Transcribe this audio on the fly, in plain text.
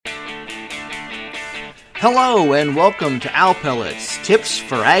Hello and welcome to Owl Pellet's Tips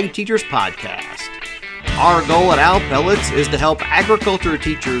for Ag Teachers podcast. Our goal at Owl Pellets is to help agriculture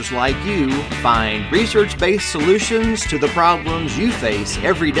teachers like you find research-based solutions to the problems you face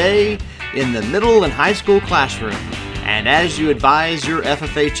every day in the middle and high school classroom and as you advise your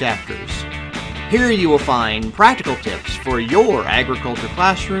FFA chapters. Here you will find practical tips for your agriculture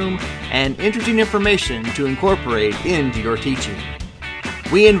classroom and interesting information to incorporate into your teaching.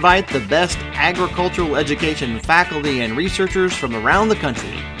 We invite the best agricultural education faculty and researchers from around the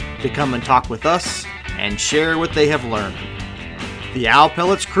country to come and talk with us and share what they have learned. The Owl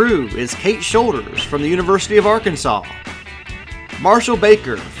Pellets crew is Kate Shoulders from the University of Arkansas, Marshall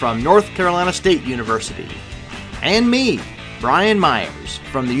Baker from North Carolina State University, and me, Brian Myers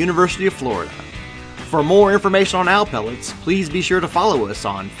from the University of Florida. For more information on Owl Pellets, please be sure to follow us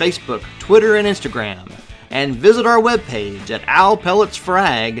on Facebook, Twitter, and Instagram, and visit our webpage at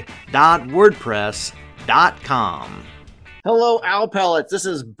owlpelletsforag.wordpress.com. Hello, Owl Pellets. This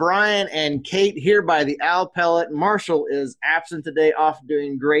is Brian and Kate here by the Owl Pellet. Marshall is absent today, off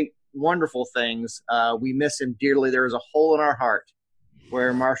doing great, wonderful things. We miss him dearly. There is a hole in our heart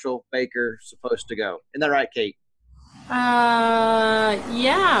where Marshall Baker is supposed to go. Isn't that right, Kate? Yeah,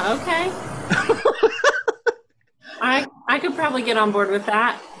 okay. I could probably get on board with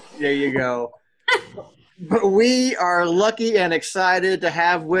that. There you go. But we are lucky and excited to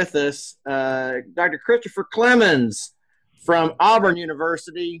have with us Dr. Christopher Clemons from Auburn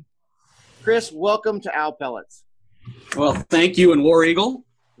University. Chris, welcome to Owl Pellets. Well, thank you, and War Eagle.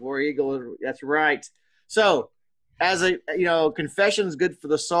 War Eagle, that's right. So, as a confession's good for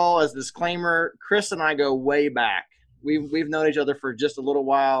the soul. As a disclaimer, Chris and I go way back. We've known each other for just a little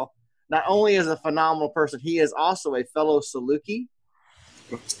while. Not only is a phenomenal person, he is also a fellow Saluki.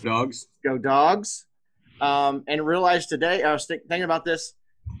 Dogs. Go Dogs. And realized today, I was thinking about this,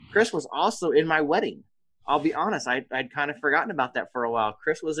 Chris was also in my wedding. I'll be honest, I'd kind of forgotten about that for a while.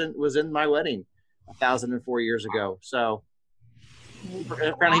 Chris was in my wedding 1,004 years ago. So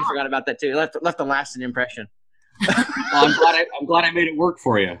apparently he forgot about that too. Left a lasting impression. Well, I'm glad I made it work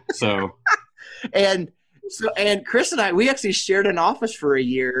for you. So and Chris and I, we actually shared an office for a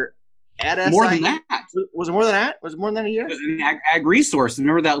year at SIU. More than that. Was it more than that? Was it more than a year? It was an ag resource.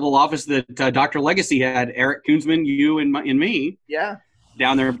 Remember that little office that Dr. Legacy had, Eric Kunzman, you, and me? Yeah.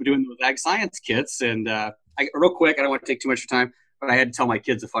 Down there doing those ag science kits. And real quick, I don't want to take too much of your time, but I had to tell my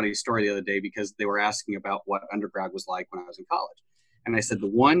kids a funny story the other day because they were asking about what undergrad was like when I was in college. And I said the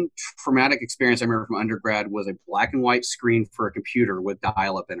one traumatic experience I remember from undergrad was a black and white screen for a computer with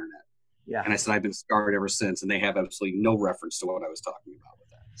dial-up internet. Yeah. And I said I've been scarred ever since, and they have absolutely no reference to what I was talking about with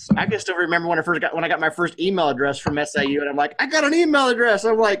that. So I can still remember when I got my first email address from SIU, and I'm like, I got an email address.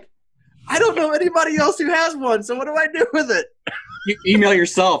 I'm like, I don't know anybody else who has one, so what do I do with it? You email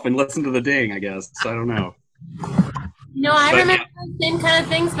yourself and listen to the ding, I guess. So I don't know. No, I remember the same kind of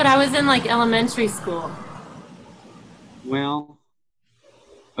things, but I was in like elementary school. Well,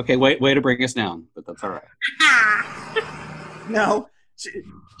 okay, way to bring us down, but that's all right. No,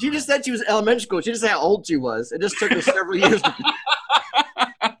 she just said she was in elementary school. She just said how old she was. It just took her several years.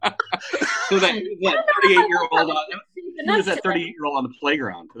 So that 38-year-old that 38-year-old on the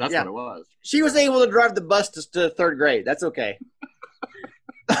playground. That's what it was. She was able to drive the bus to third grade. That's okay.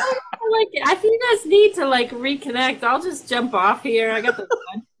 I think you guys need to reconnect. I'll just jump off here. I got the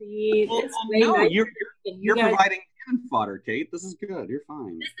front seat. You're providing cannon fodder, Kate. This is good. You're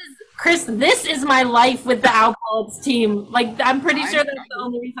fine. Chris, this is my life with the Owl Pellets team. I'm pretty sure that's the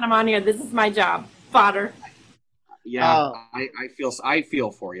only reason I'm on here. This is my job. Fodder. Yeah, I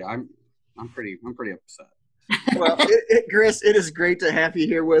feel for you. I'm pretty upset. Well, Chris, it is great to have you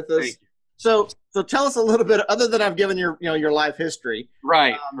here with us. So tell us a little bit, other than I've given your life history.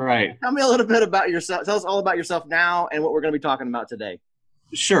 Right. Tell me a little bit about yourself. Tell us all about yourself now and what we're going to be talking about today.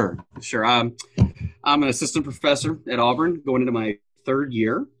 Sure. I'm an assistant professor at Auburn, going into my third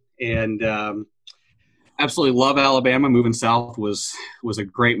year, and absolutely love Alabama. Moving south was a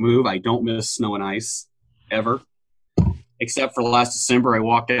great move. I don't miss snow and ice ever. Except for last December, I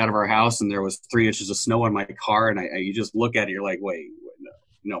walked out of our house and there was 3 inches of snow on my car, and you just look at it, you're like, wait,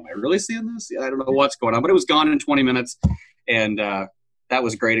 no, am I really seeing this? I don't know what's going on, but it was gone in 20 minutes, and that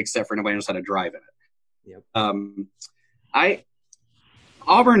was great, except for nobody knows how to drive in it. Yep.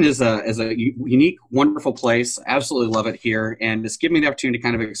 Auburn is a unique, wonderful place. Absolutely love it here, and it's given me the opportunity to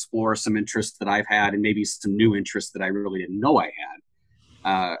kind of explore some interests that I've had, and maybe some new interests that I really didn't know I had.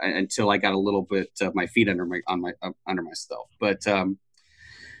 Until I got a little bit of my feet under myself. But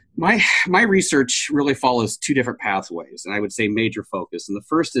my research really follows 2 different pathways, and I would say major focus. And the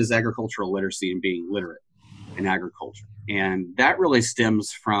first is agricultural literacy and being literate in agriculture. And that really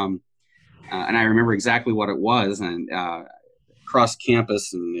stems from And I remember exactly what it was. And across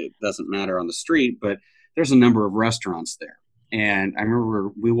campus, and it doesn't matter on the street, but there's a number of restaurants there. And I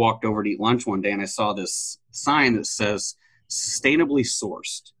remember we walked over to eat lunch one day, and I saw this sign that says sustainably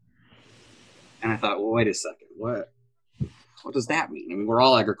sourced. And I thought, well, wait a second, what does that mean? I mean, we're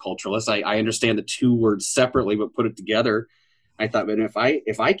all agriculturalists. I understand the two words separately, but put it together, I thought, but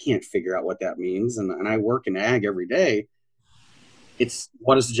if I can't figure out what that means, and I work in ag every day, it's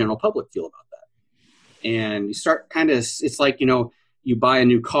what does the general public feel about that? And you start it's like, you buy a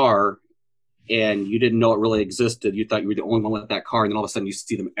new car and you didn't know it really existed. You thought you were the only one with that car, and then all of a sudden you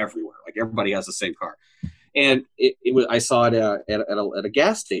see them everywhere. Like everybody has the same car. And I saw it at a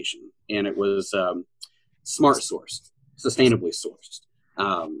gas station, and it was smart sourced, sustainably sourced,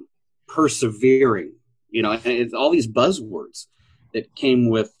 persevering, and it's all these buzzwords that came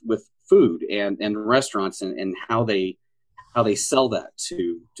with food and restaurants and how they sell that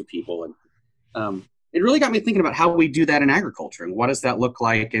to people. And it really got me thinking about how we do that in agriculture and what does that look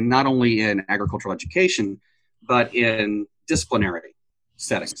like, and not only in agricultural education, but in disciplinary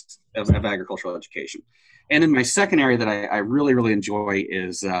settings of agricultural education. And then my second area that I really, really enjoy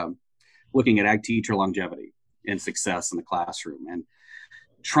is looking at ag teacher longevity and success in the classroom, and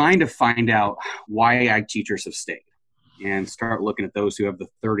trying to find out why ag teachers have stayed, and start looking at those who have the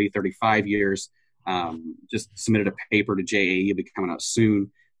 30, 35 years. Just submitted a paper to JAE, it'll be coming out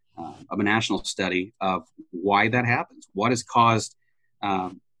soon, of a national study of why that happens. What has caused,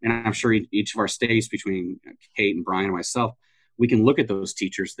 and I'm sure each of our states, between Kate and Brian and myself, we can look at those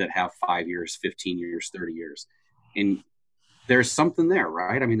teachers that have 5 years, 15 years, 30 years. And there's something there,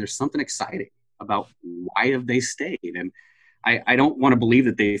 right? I mean, there's something exciting about why have they stayed. And I don't want to believe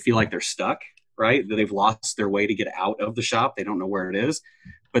that they feel like they're stuck, right? That they've lost their way to get out of the shop. They don't know where it is,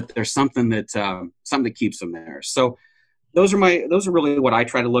 but there's something that keeps them there. So those are really what I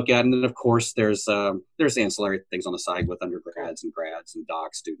try to look at. And then of course there's ancillary things on the side with undergrads and grads and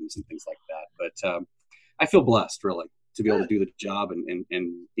doc students and things like that. But I feel blessed really to be able to do the job and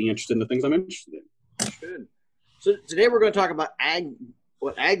be interested in the things I'm interested in. Good. So today we're going to talk about ag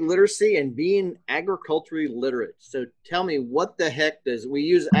literacy and being agriculturally literate. So tell me, what the heck does we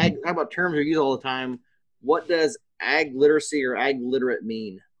use ag? How about terms we use all the time? What does ag literacy or ag literate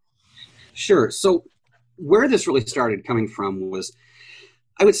mean? Sure. So where this really started coming from was,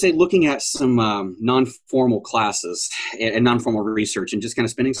 I would say, looking at some non-formal classes and non-formal research, and just kind of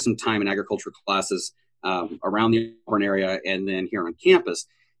spending some time in agriculture classes around the Auburn area and then here on campus,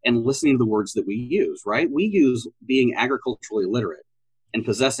 and listening to the words that we use, right? We use being agriculturally literate and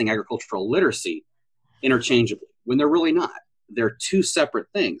possessing agricultural literacy interchangeably, when they're really not. They're two separate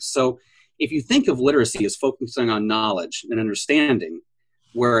things. So if you think of literacy as focusing on knowledge and understanding,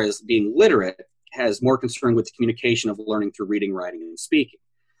 whereas being literate has more concern with the communication of learning through reading, writing, and speaking.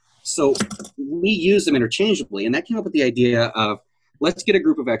 So we use them interchangeably, and that came up with the idea of, let's get a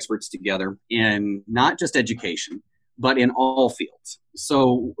group of experts together in not just education, but in all fields.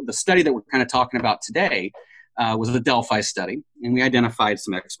 So the study that we're kind of talking about today was a Delphi study, and we identified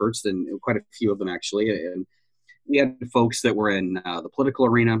some experts, and quite a few of them actually. And we had folks that were in the political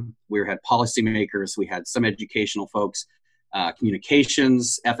arena. We had policymakers. We had some educational folks,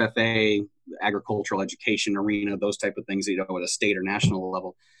 communications, FFA, agricultural education arena, those type of things, at a state or national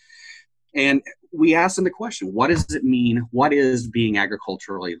level. And we asked them the question, what does it mean? What is being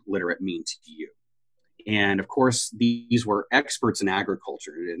agriculturally literate mean to you? And of course, these were experts in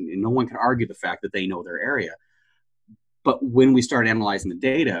agriculture, and no one could argue the fact that they know their area. But when we started analyzing the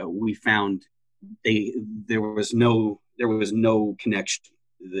data, we found there was no connection.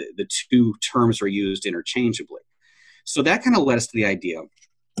 The two terms were used interchangeably. So that kind of led us to the idea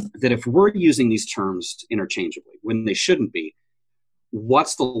that if we're using these terms interchangeably when they shouldn't be,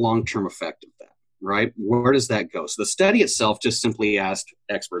 what's the long-term effect of that, right? Where does that go? So the study itself just simply asked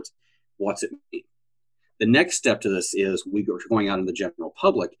experts, what's it mean? The next step to this is we are going out in the general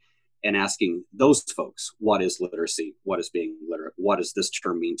public and asking those folks, what is literacy? What is being literate? What does this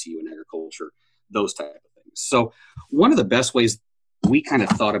term mean to you in agriculture? Those type of things. So one of the best ways we kind of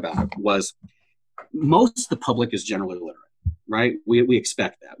thought about it was, most of the public is generally literate, right? We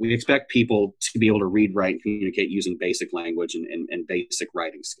expect that. We expect people to be able to read, write, and communicate using basic language and basic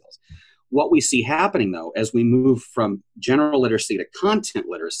writing skills. What we see happening, though, as we move from general literacy to content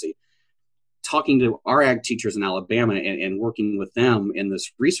literacy, talking to our ag teachers in Alabama and working with them in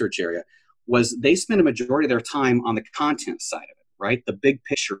this research area, was they spend a majority of their time on the content side of it, right? The big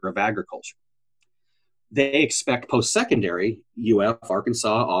picture of agriculture. They expect post-secondary, UF,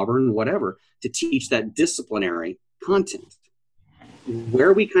 Arkansas, Auburn, whatever, to teach that disciplinary content.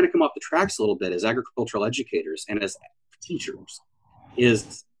 Where we kind of come off the tracks a little bit as agricultural educators and as teachers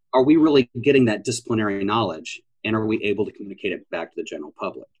is are we really getting that disciplinary knowledge, and are we able to communicate it back to the general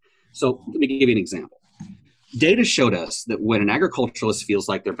public? So let me give you an example. Data showed us that when an agriculturalist feels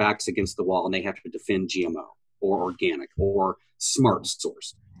like their back's against the wall and they have to defend GMO or organic or smart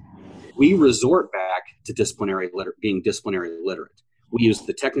source, we resort back to being disciplinary literate. We use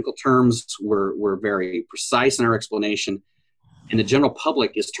the technical terms, we're very precise in our explanation, and the general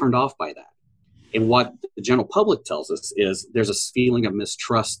public is turned off by that. And what the general public tells us is there's a feeling of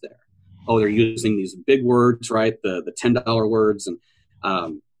mistrust there. Oh, they're using these big words, right? The $10 words,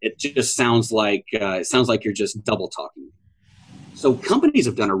 and it just sounds like you're just double talking. So companies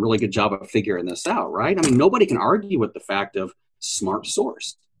have done a really good job of figuring this out, right? I mean, nobody can argue with the fact of smart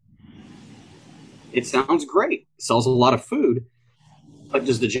source. It sounds great. It sells a lot of food, but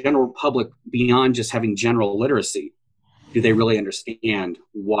does the general public, beyond just having general literacy, do they really understand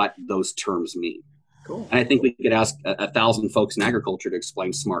what those terms mean? Cool. And I think we could ask 1,000 folks in agriculture to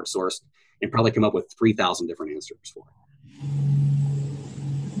explain smart source and probably come up with 3,000 different answers for it.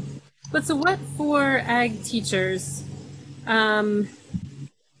 But so what for ag teachers? And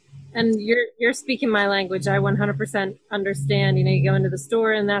you're speaking my language. I 100% understand. You know, you go into the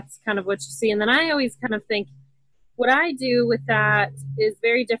store and that's kind of what you see. And then I always kind of think what I do with that is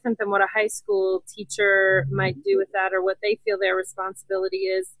very different than what a high school teacher might do with that, or what they feel their responsibility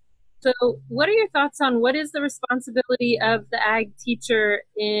is. So what are your thoughts on what is the responsibility of the ag teacher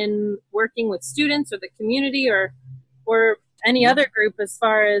in working with students or the community or any other group as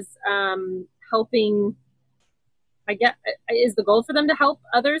far as helping? I guess, is the goal for them to help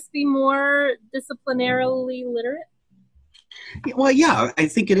others be more disciplinarily literate? Well, yeah, I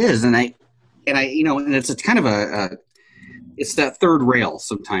think it is, and and it's a kind of it's that third rail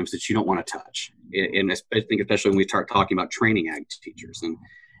sometimes that you don't want to touch, and I think especially when we start talking about training ag teachers and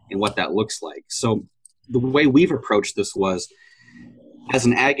what that looks like. So the way we've approached this was, as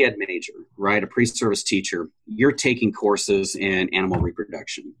an ag ed major, right, a pre-service teacher, you're taking courses in animal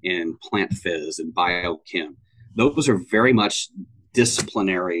reproduction, in plant phys, and biochem. Those are very much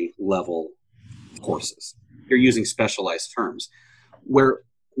disciplinary level courses. You're using specialized terms. Where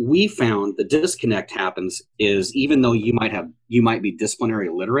we found the disconnect happens is, even though you might be disciplinary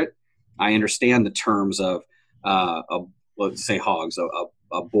literate, I understand the terms of let's say hogs,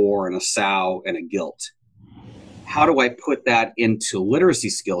 a boar and a sow and a gilt. How do I put that into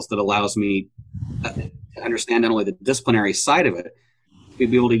literacy skills that allows me to understand not only the disciplinary side of it, but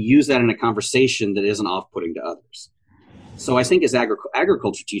be able to use that in a conversation that isn't off-putting to others? So I think as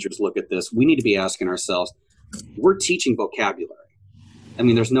agriculture teachers look at this, we need to be asking ourselves, we're teaching vocabulary. I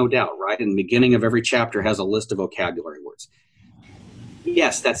mean, there's no doubt, right? In the beginning of every chapter has a list of vocabulary words.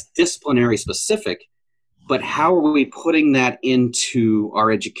 Yes, that's disciplinary specific, but how are we putting that into our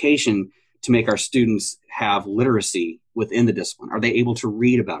education to make our students have literacy within the discipline? Are they able to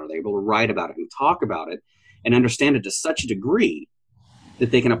read about it? Are they able to write about it and talk about it and understand it to such a degree that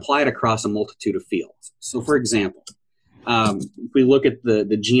they can apply it across a multitude of fields? So, for example, if we look at the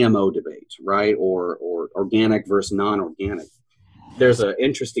GMO debate, right, or organic versus non-organic, there's an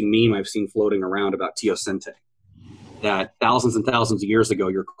interesting meme I've seen floating around about teosinte, that thousands and thousands of years ago,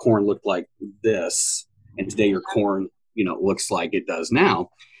 your corn looked like this, and today your corn, looks like it does now.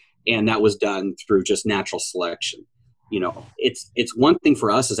 And that was done through just natural selection. It's one thing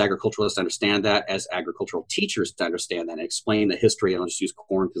for us as agriculturalists to understand that, as agricultural teachers to understand that and explain the history. And I'll just use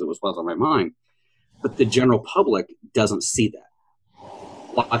corn because it was what's on my mind. But the general public doesn't see that.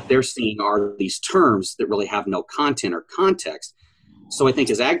 What they're seeing are these terms that really have no content or context. So I think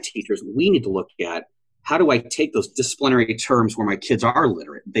as ag teachers, we need to look at, how do I take those disciplinary terms where my kids are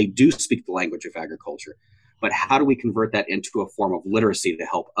literate? They do speak the language of agriculture. But how do we convert that into a form of literacy to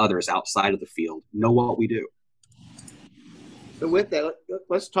help others outside of the field know what we do? So with that,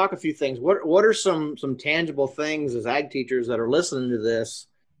 let's talk a few things. What are some tangible things as ag teachers that are listening to this?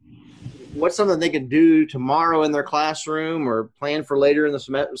 What's something they could do tomorrow in their classroom, or plan for later in the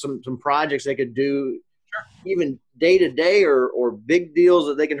semester? Some projects they could do, even day to day, or big deals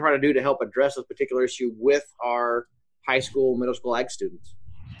that they can try to do to help address this particular issue with our high school, middle school ag students.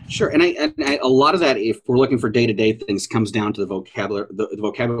 Sure, and a lot of that, if we're looking for day-to-day things, comes down to the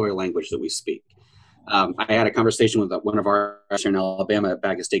vocabulary language that we speak. I had a conversation with one of our in Alabama at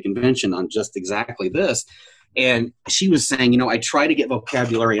Bag State Convention on just exactly this, and she was saying, I try to get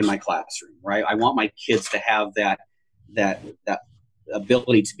vocabulary in my classroom, right? I want my kids to have that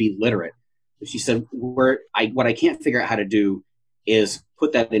ability to be literate. But she said, what I can't figure out how to do is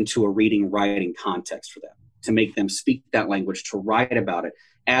put that into a reading, writing context for them, to make them speak that language, to write about it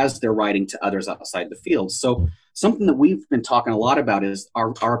as they're writing to others outside the field. So something that we've been talking a lot about is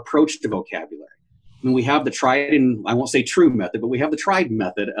our approach to vocabulary. I mean, we have the tried and I won't say true method, but we have the tried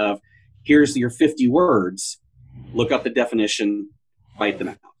method of here's your 50 words, look up the definition, write them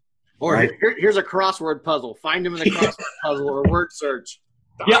out. Or right? here's a crossword puzzle. Find them in a crossword puzzle or word search.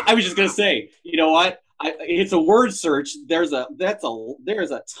 Yeah, I was just going to say, you know what? It's a word search. There's a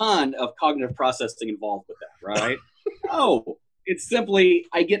ton of cognitive processing involved with that, right? No, it's simply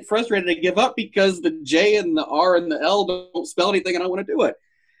I get frustrated and give up because the J and the R and the L don't spell anything and I want to do it.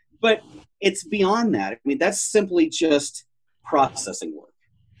 But it's beyond that. I mean, that's simply just processing work.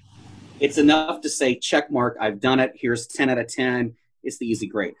 It's enough to say, check mark, I've done it. Here's 10 out of 10. It's the easy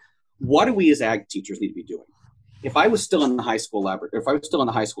grade. What do we as ag teachers need to be doing? If I was still in the high school laboratory, if I was still in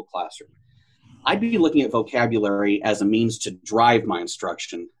the high school classroom, I'd be looking at vocabulary as a means to drive my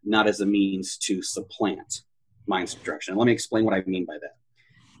instruction, not as a means to supplant my instruction. Let me explain what I mean by that.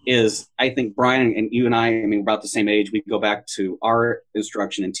 Is I think Brian and you and I mean, we're about the same age. We go back to our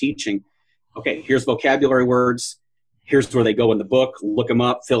instruction and teaching. Okay, here's vocabulary words. Here's where they go in the book. Look them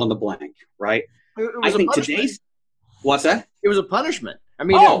up, fill in the blank, right? I think today's, what's that? It was a punishment. I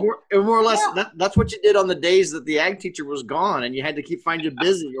mean, it was more or less, that's what you did on the days that the ag teacher was gone and you had to keep finding you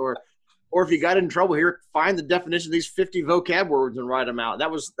busy or if you got in trouble, here, find the definition of these 50 vocab words and write them out.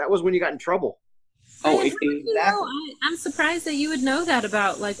 That was when you got in trouble. Exactly. I'm surprised that you would know that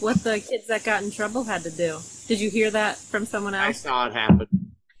about like what the kids that got in trouble had to do. Did you hear that from someone else? I saw it happen.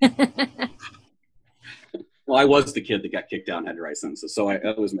 Well, I was the kid that got kicked out and had to write sentences, so I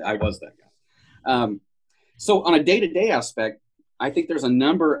was that guy. So on a day-to-day aspect, I think there's a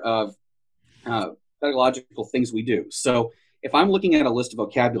number of pedagogical things we do. So if I'm looking at a list of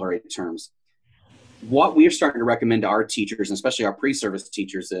vocabulary terms, what we're starting to recommend to our teachers, and especially our pre-service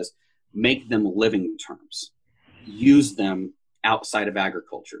teachers, is make them living terms. Use them outside of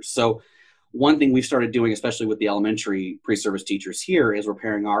agriculture. So one thing we've started doing, especially with the elementary pre-service teachers here, is we're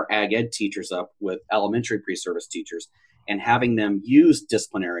pairing our ag ed teachers up with elementary pre-service teachers and having them use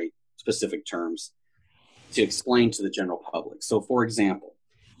disciplinary specific terms to explain to the general public. So for example,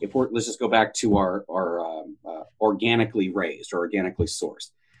 let's just go back to our organically raised or organically sourced.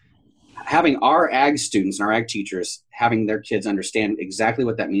 Having our ag students and our ag teachers, having their kids understand exactly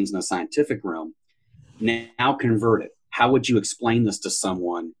what that means in the scientific realm, now convert it. How would you explain this to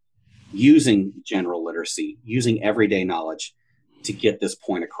someone using general literacy, using everyday knowledge to get this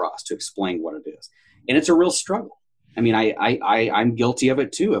point across, to explain what it is? And it's a real struggle. I mean, I'm guilty of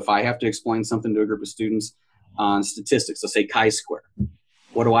it too. If I have to explain something to a group of students on statistics, let's say chi-square,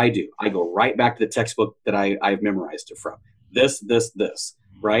 what do? I go right back to the textbook that I've memorized it from. This,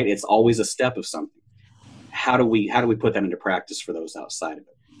 right? It's always a step of something. How do we put that into practice for those outside of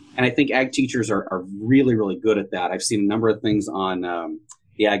it? And I think ag teachers are really, really good at that. I've seen a number of things on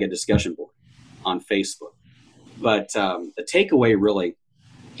the Ag Ed discussion board on Facebook. But the takeaway really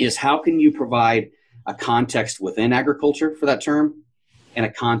is how can you provide a context within agriculture for that term and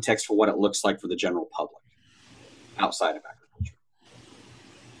a context for what it looks like for the general public outside of agriculture.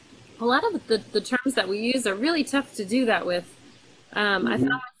 A lot of the terms that we use are really tough to do that with. I found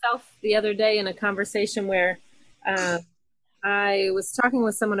myself the other day in a conversation where I was talking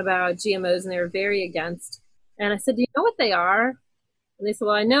with someone about GMOs and they were very against. And I said, do you know what they are? And they said,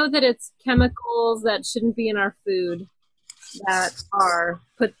 well, I know that it's chemicals that shouldn't be in our food that are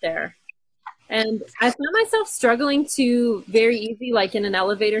put there. And I found myself struggling to very easy, like in an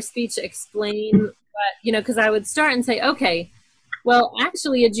elevator speech, explain what, because I would start and say, okay, well,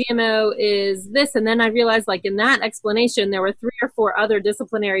 actually a GMO is this. And then I realized like in that explanation, there were 3 or 4 other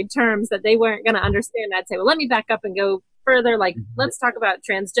disciplinary terms that they weren't going to understand. I'd say, well, let me back up and go further. Like, let's talk about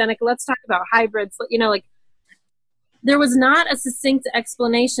transgenic. Let's talk about hybrids. Like there was not a succinct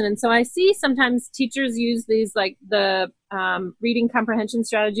explanation. And so I see sometimes teachers use these, like the reading comprehension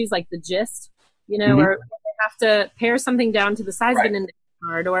strategies, like the GIST, or they have to pare something down to the size of an index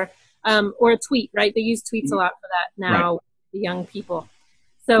card or a tweet, right? They use tweets a lot for that now, the young people.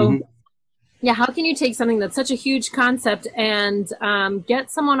 So yeah, how can you take something that's such a huge concept and get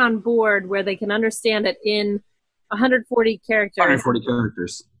someone on board where they can understand it in 140 characters? 140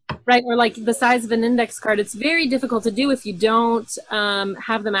 characters. Right, or like the size of an index card. It's very difficult to do if you don't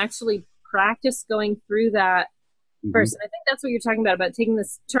have them actually practice going through that first. And I think that's what you're talking about taking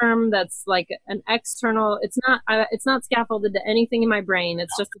this term that's like an external. It's not scaffolded to anything in my brain.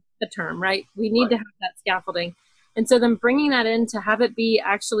 It's just a term, right? We need to have that scaffolding. And so then bringing that in to have it be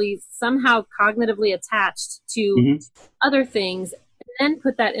actually somehow cognitively attached to other things, and then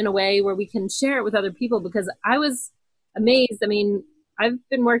put that in a way where we can share it with other people, because I was amazed. I mean, I've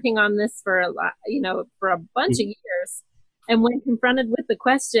been working on this for a lot, for a bunch of years. And when confronted with the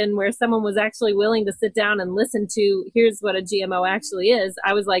question where someone was actually willing to sit down and listen to, here's what a GMO actually is,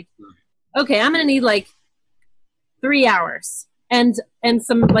 I was like, okay, I'm going to need like 3 hours and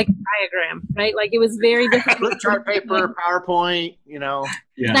some like diagram, right? Like it was very difficult. Chart paper, PowerPoint, Yeah.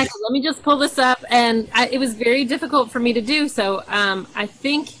 Exactly. Let me just pull this up. And it was very difficult for me to do. So I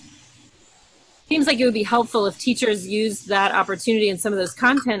think seems like it would be helpful if teachers used that opportunity and some of those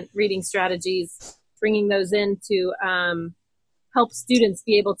content reading strategies, bringing those in to help students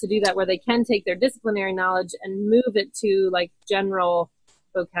be able to do that, where they can take their disciplinary knowledge and move it to like general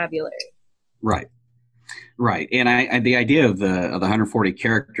vocabulary. Right. Right. And I the idea of the 140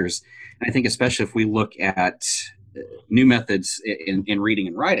 characters, and I think especially if we look at new methods in reading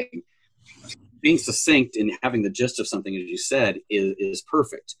and writing, being succinct and having the gist of something, as you said, is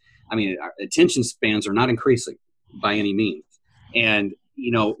perfect. I mean, our attention spans are not increasing by any means. And,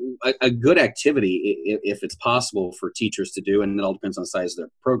 you know, a good activity, if it's possible for teachers to do, and it all depends on the size of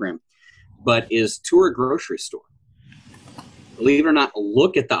their program, but is tour a grocery store. Believe it or not,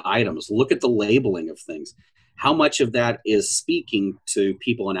 look at the items, look at the labeling of things. How much of that is speaking to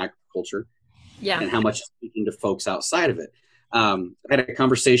people in agriculture, and how much is speaking to folks outside of it? I had a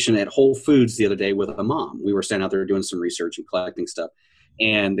conversation at Whole Foods the other day with a mom. We were standing out there doing some research and collecting stuff.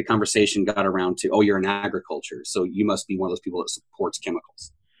 And the conversation got around to, oh, you're in agriculture, so you must be one of those people that supports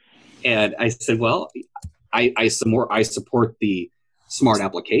chemicals. And I said, well, I support the smart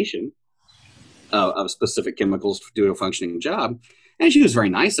application of specific chemicals to do a functioning job. And she was very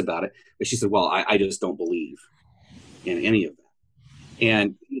nice about it. But she said, well, I just don't believe in any of that.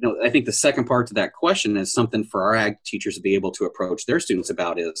 And, you know, I think the second part to that question is something for our ag teachers to be able to approach their students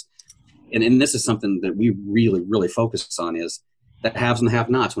about is, and this is something that we really, really focus on, is the haves and the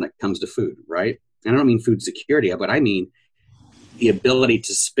have-nots when it comes to food, right? And I don't mean food security, but I mean the ability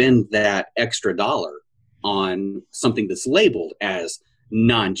to spend that extra dollar on something that's labeled as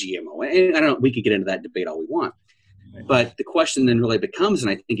non-GMO. And I don't know, we could get into that debate all we want. But the question then really becomes, and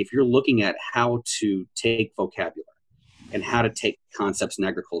I think if you're looking at how to take vocabulary and how to take concepts in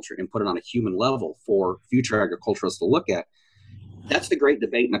agriculture and put it on a human level for future agriculturalists to look at, that's the great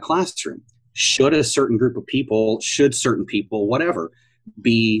debate in a classroom. Should a certain group of people, should certain people, whatever,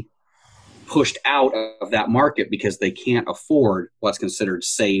 be pushed out of that market because they can't afford what's considered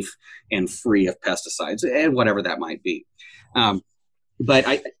safe and free of pesticides and whatever that might be? But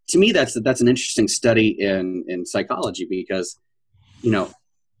to me, that's an interesting study in psychology, because, you know,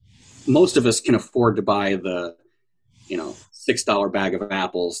 most of us can afford to buy the, you know, $6 bag of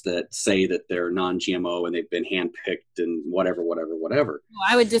apples that say that they're non-GMO and they've been handpicked and whatever. Well,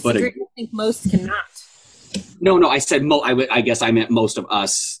 I would disagree. I think most cannot. No, I said I guess I meant most of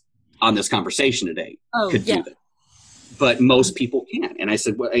us on this conversation today could do that. But most people can. And I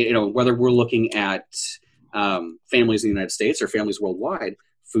said, well, you know, whether we're looking at families in the United States or families worldwide,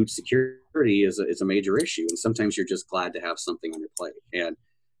 food security is a major issue. And sometimes you're just glad to have something on your plate. And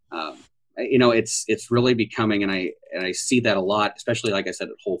you know, it's really becoming, and I see that a lot, especially like I said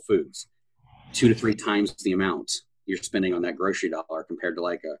at Whole Foods, 2 to 3 times the amount you're spending on that grocery dollar compared to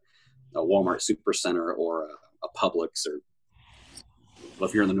like a Walmart Supercenter or a Publix, or well,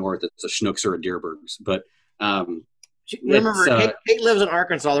 if you're in the north, it's a Schnucks or a Deerbergs. But remember, Kate lives in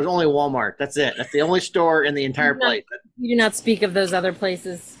Arkansas. There's only Walmart. That's it. That's the only store in the entire place. You do not speak of those other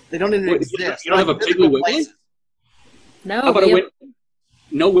places. They don't even exist. You don't have a Piggly Wiggly? No. How about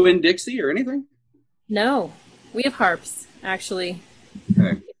no Winn-Dixie or anything? No. We have Harps, actually.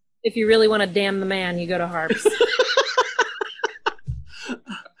 Okay. If you really want to damn the man, you go to Harps.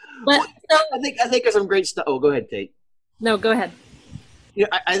 But I think there's some great stuff. Oh, go ahead, Tate. No, go ahead. You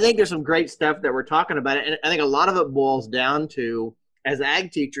know, I think there's some great stuff that we're talking about, and I think a lot of it boils down to, as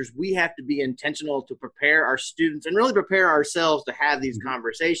ag teachers, we have to be intentional to prepare our students and really prepare ourselves to have these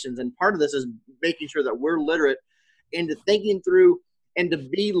conversations. And part of this is making sure that we're literate into thinking through. And to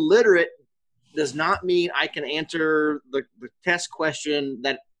be literate does not mean I can answer the test question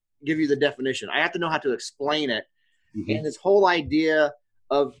that give you the definition. I have to know how to explain it. Mm-hmm. And this whole idea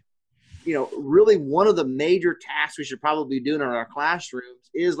of, you know, really one of the major tasks we should probably be doing in our classrooms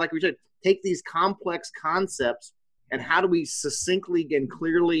is, like we said, take these complex concepts and how do we succinctly and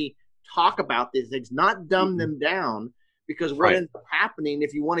clearly talk about these things, not dumb them down, because what ends up happening,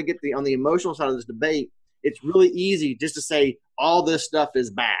 if you want to get on the emotional side of this debate, it's really easy just to say all this stuff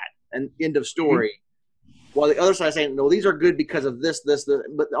is bad and end of story. Mm-hmm. While the other side is saying, no, these are good because of this,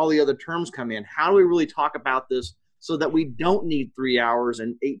 but all the other terms come in. How do we really talk about this so that we don't need 3 hours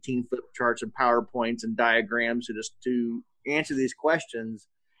and 18 flip charts and PowerPoints and diagrams to answer these questions?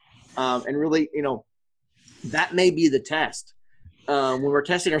 And really, you know, that may be the test. When we're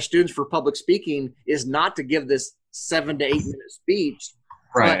testing our students for public speaking, is not to give this 7 to 8 minute speech,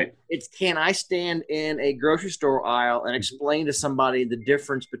 Right. But it's, can I stand in a grocery store aisle and explain to somebody the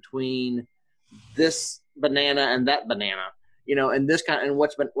difference between this banana and that banana, and this kind, and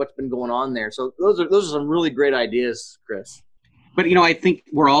what's been going on there. So those are some really great ideas, Chris. But I think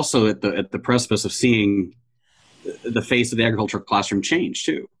we're also at the precipice of seeing the face of the agricultural classroom change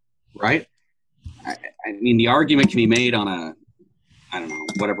too, right? I mean, the argument can be made on I don't know,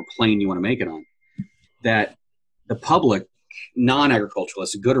 whatever plane you want to make it on, that the public,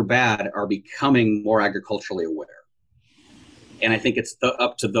 non-agriculturalists, good or bad, are becoming more agriculturally aware. And I think it's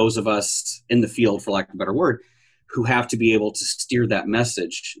up to those of us in the field, for lack of a better word, who have to be able to steer that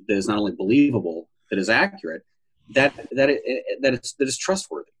message that is not only believable, that is accurate, that is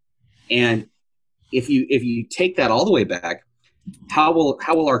trustworthy. And if you take that all the way back, how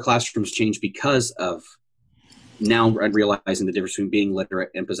will our classrooms change because of now realizing the difference between being literate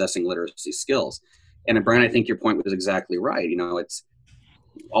and possessing literacy skills? And Brian, I think your point was exactly right. It's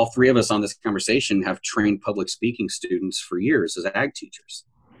all three of us on this conversation have trained public speaking students for years as ag teachers.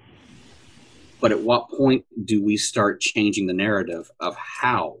 But at what point do we start changing the narrative of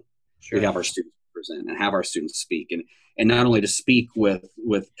how we have our students present and have our students speak, and not only to speak with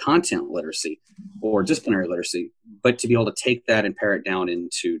content literacy or disciplinary literacy, but to be able to take that and pare it down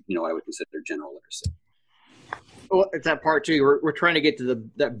into, what I would consider general literacy. Well, it's that part too. We're trying to get to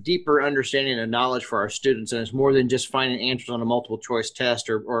that deeper understanding and knowledge for our students, and it's more than just finding answers on a multiple choice test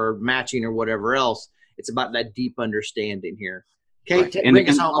or matching or whatever else. It's about that deep understanding here. Okay, right. Bring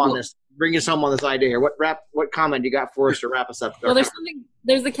us home on this. Bring us home on this idea here. What comment you got for us to wrap us up? Well,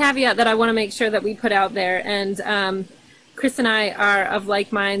 there's a caveat that I want to make sure that we put out there, and Chris and I are of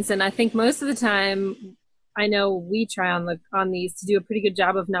like minds, and I think most of the time, I know we try on these to do a pretty good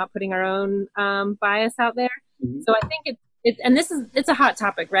job of not putting our own bias out there. Mm-hmm. So I think it's a hot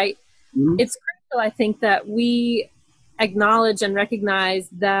topic, right? Mm-hmm. It's crucial, I think, that we acknowledge and recognize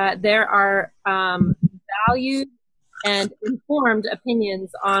that there are valued and informed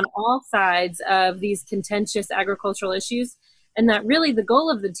opinions on all sides of these contentious agricultural issues, and that really the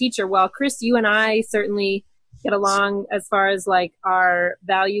goal of the teacher, while Chris, you and I certainly get along as far as like our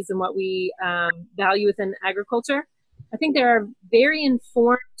values and what we value within agriculture, I think there are very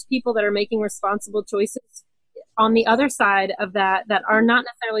informed people that are making responsible choices on the other side of that are not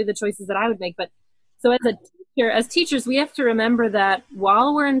necessarily the choices that I would make. But so as teachers, we have to remember that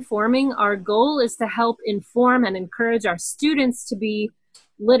while we're informing, our goal is to help inform and encourage our students to be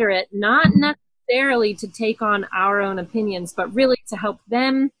literate, not necessarily to take on our own opinions, but really to help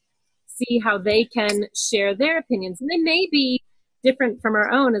them see how they can share their opinions. And they may be different from our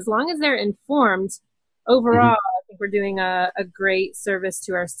own. As long as they're informed, overall, I think we're doing a great service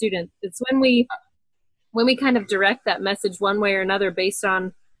to our students. It's when we kind of direct that message one way or another based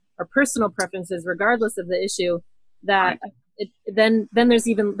on our personal preferences, regardless of the issue, that then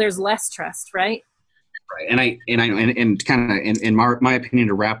there's less trust, right? Right. And kind of in my opinion,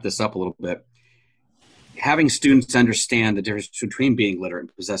 to wrap this up a little bit, having students understand the difference between being literate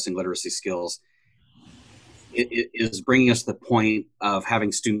and possessing literacy skills is bringing us to the point of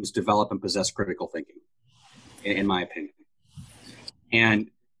having students develop and possess critical thinking, in my opinion. And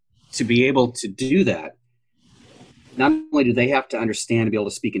to be able to do that, not only do they have to understand and be able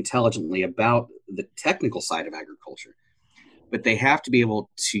to speak intelligently about the technical side of agriculture, but they have to be able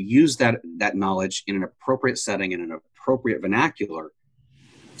to use that knowledge in an appropriate setting and an appropriate vernacular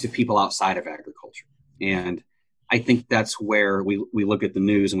to people outside of agriculture. And I think that's where we look at the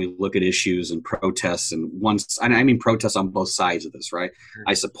news and we look at issues and protests. And I mean protests on both sides of this, right? Mm-hmm.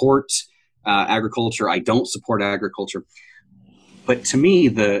 I support agriculture. I don't support agriculture. But to me,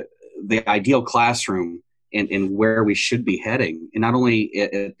 the ideal classroom and where we should be heading, and not only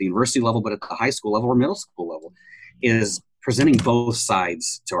at the university level, but at the high school level or middle school level, is presenting both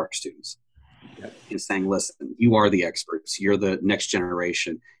sides to our students. Yep. And saying, listen, you are the experts. You're the next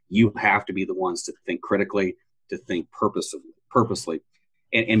generation. You have to be the ones to think critically, to think purposely,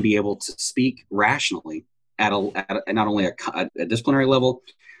 and be able to speak rationally at not only a disciplinary level,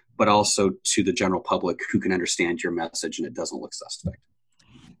 but also to the general public who can understand your message and it doesn't look suspect.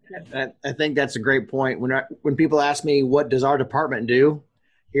 I think that's a great point. When people ask me, what does our department do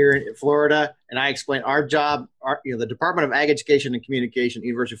here in Florida, and I explain our job, the Department of Ag Education and Communication,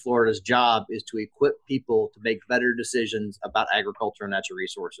 University of Florida's job is to equip people to make better decisions about agriculture and natural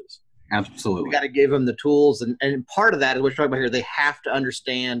resources. Absolutely. We got to give them the tools, and part of that is what we're talking about here. They have to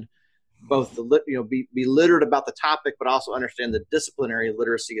understand both be literate about the topic, but also understand the disciplinary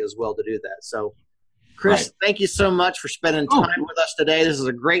literacy as well to do that. So, Chris, Thank you so much for spending time with us today. This is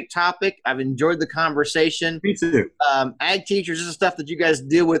a great topic. I've enjoyed the conversation. Me too. Ag teachers, this is stuff that you guys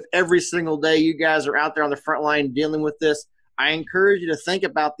deal with every single day. You guys are out there on the front line dealing with this. I encourage you to think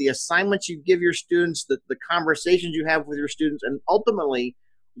about the assignments you give your students, the conversations you have with your students, and ultimately,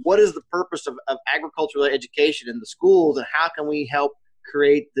 what is the purpose of agricultural education in the schools, and how can we help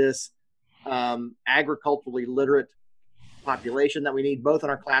create this agriculturally literate population that we need both in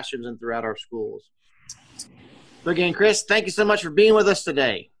our classrooms and throughout our schools. So again, Chris, thank you so much for being with us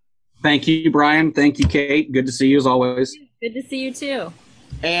today. Thank you, Brian. Thank you, Kate. Good to see you as always. Good to see you too.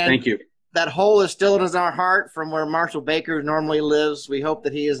 And thank you. That hole is still in our heart from where Marshall Baker normally lives. We hope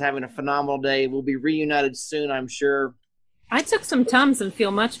that he is having a phenomenal day. We'll be reunited soon, I'm sure. I took some Tums and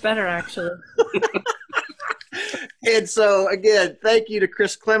feel much better, actually. And so, again, thank you to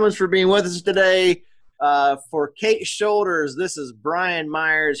Chris Clemons for being with us today. For Kate Shoulders, this is Brian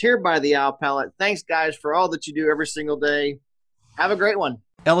Myers here by the Owl Pellet. Thanks, guys, for all that you do every single day. Have a great one.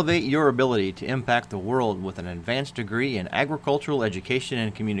 Elevate your ability to impact the world with an advanced degree in agricultural education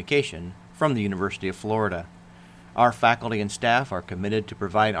and communication from the University of Florida. Our faculty and staff are committed to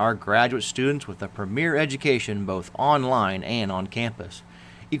provide our graduate students with a premier education both online and on campus,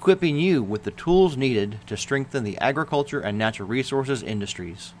 equipping you with the tools needed to strengthen the agriculture and natural resources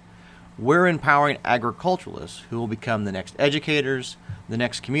industries. We're empowering agriculturalists who will become the next educators, the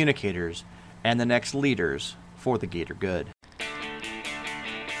next communicators, and the next leaders for the greater good.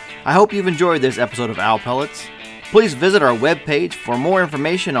 I hope you've enjoyed this episode of Owl Pellets. Please visit our webpage for more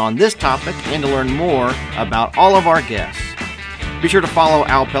information on this topic and to learn more about all of our guests. Be sure to follow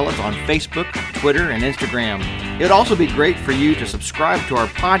Owl Pellets on Facebook, Twitter, and Instagram. It would also be great for you to subscribe to our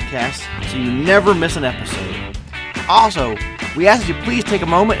podcast so you never miss an episode. Also, we ask that you please take a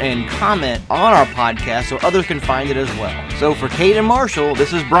moment and comment on our podcast so others can find it as well. So for Kate and Marshall,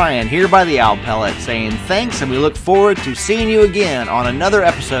 this is Brian here by the Owl Pellet saying thanks, and we look forward to seeing you again on another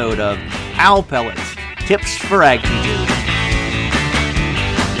episode of Owl Pellets, Tips for Ag Teachers.